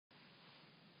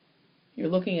You're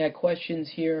looking at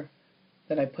questions here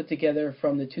that I put together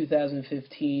from the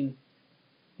 2015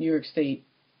 New York State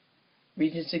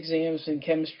Regents exams in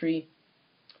chemistry.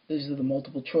 These are the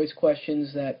multiple choice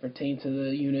questions that pertain to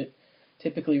the unit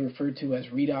typically referred to as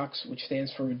redox, which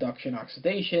stands for reduction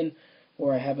oxidation,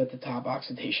 or I have at the top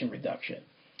oxidation reduction.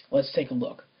 Let's take a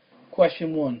look.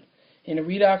 Question 1. In a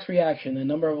redox reaction, the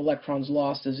number of electrons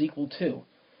lost is equal to.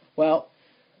 Well,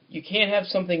 you can't have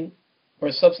something or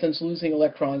a substance losing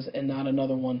electrons and not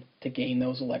another one to gain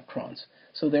those electrons.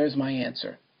 So there's my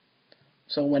answer.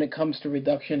 So when it comes to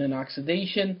reduction and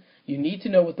oxidation, you need to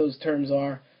know what those terms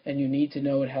are, and you need to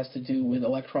know it has to do with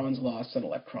electrons lost and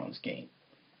electrons gained.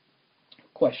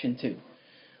 Question 2.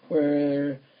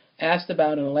 We're asked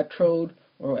about an electrode,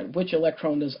 or at which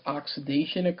electron does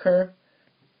oxidation occur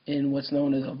in what's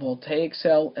known as a voltaic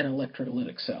cell and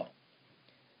electrolytic cell.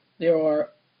 There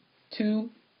are two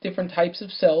different types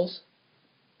of cells.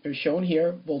 They're shown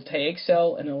here, voltaic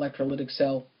cell and electrolytic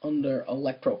cell under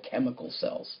electrochemical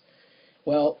cells.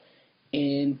 Well,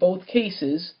 in both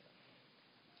cases,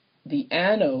 the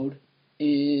anode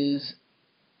is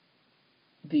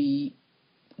the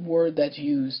word that's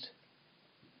used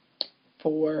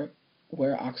for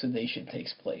where oxidation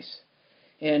takes place.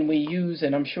 And we use,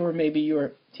 and I'm sure maybe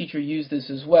your teacher used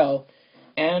this as well,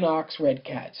 anox red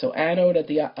cat. So anode at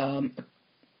the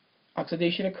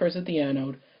oxidation occurs at the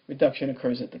anode, reduction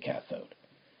occurs at the cathode.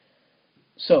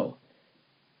 So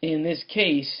in this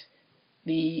case,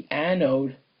 the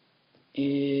anode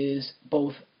is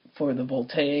both for the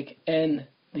voltaic and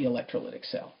the electrolytic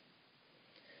cell.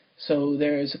 So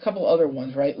there's a couple other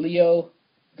ones, right? Leo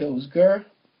goes gur.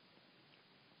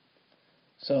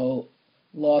 So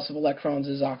loss of electrons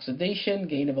is oxidation,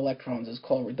 gain of electrons is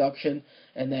called reduction,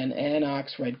 and then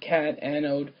anox, red cat,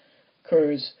 anode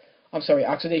occurs,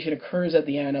 oxidation occurs at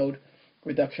the anode,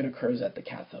 reduction occurs at the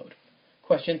cathode.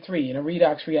 Question 3, in a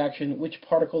redox reaction, which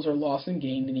particles are lost and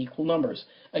gained in equal numbers?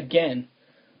 Again,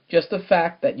 just the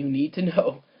fact that you need to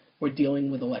know we're dealing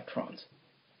with electrons.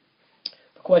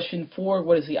 Question 4,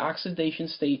 what is the oxidation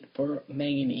state for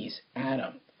manganese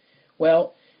atom?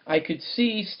 Well, I could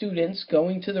see students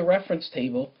going to the reference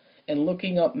table and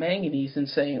looking up manganese and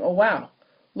saying, oh wow,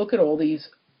 look at all these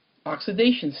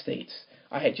oxidation states.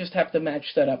 I just have to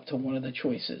match that up to one of the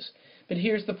choices. But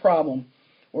here's the problem,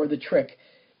 or the trick.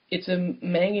 It's a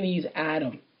manganese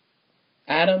atom.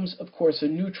 Atoms, of course, are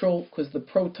neutral because the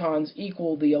protons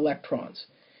equal the electrons.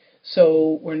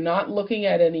 So we're not looking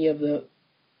at any of the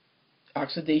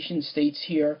oxidation states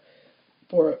here.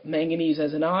 For manganese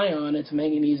as an ion, it's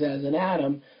manganese as an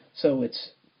atom, so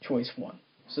it's choice 1.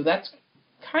 So that's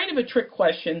kind of a trick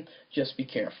question, just be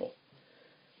careful.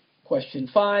 Question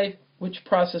 5, which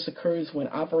process occurs when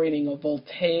operating a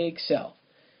voltaic cell?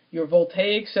 Your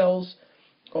voltaic cells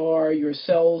are your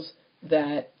cells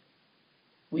that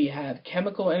we have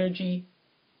chemical energy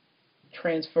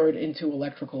transferred into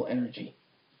electrical energy.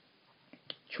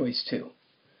 Choice 2.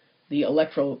 The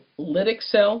electrolytic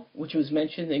cell, which was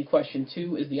mentioned in question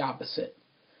 2, is the opposite.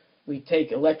 We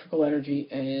take electrical energy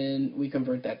and we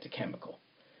convert that to chemical.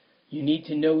 You need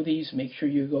to know these. Make sure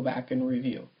you go back and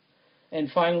review. And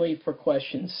finally, for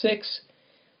question 6,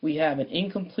 we have an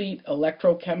incomplete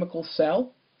electrochemical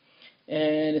cell.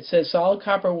 And it says solid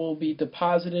copper will be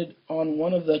deposited on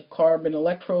one of the carbon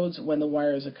electrodes when the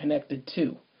wires are connected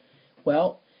to.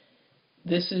 Well,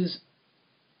 this is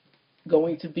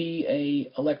going to be a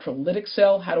electrolytic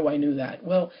cell. How do I know that?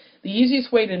 Well, the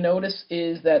easiest way to notice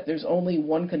is that there's only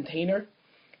one container,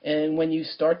 and when you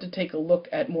start to take a look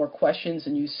at more questions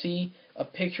and you see a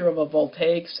picture of a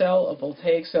voltaic cell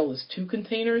is 2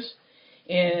 containers,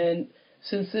 and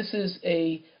since this is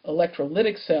a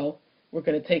electrolytic cell, we're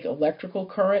going to take electrical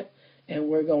current and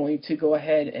we're going to go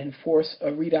ahead and force a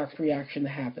redox reaction to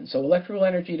happen. So electrical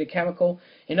energy to chemical.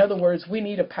 In other words, we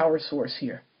need a power source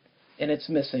here, and it's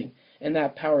missing. And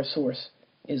that power source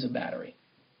is a battery.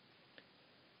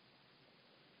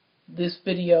 This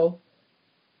video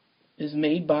is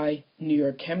made by New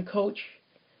York Chem Coach.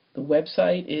 The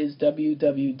website is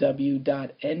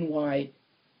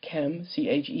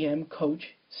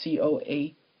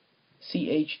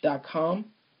www.nychem.com.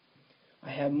 I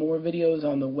have more videos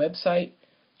on the website.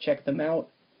 Check them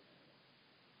out.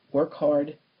 Work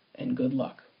hard and good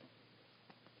luck.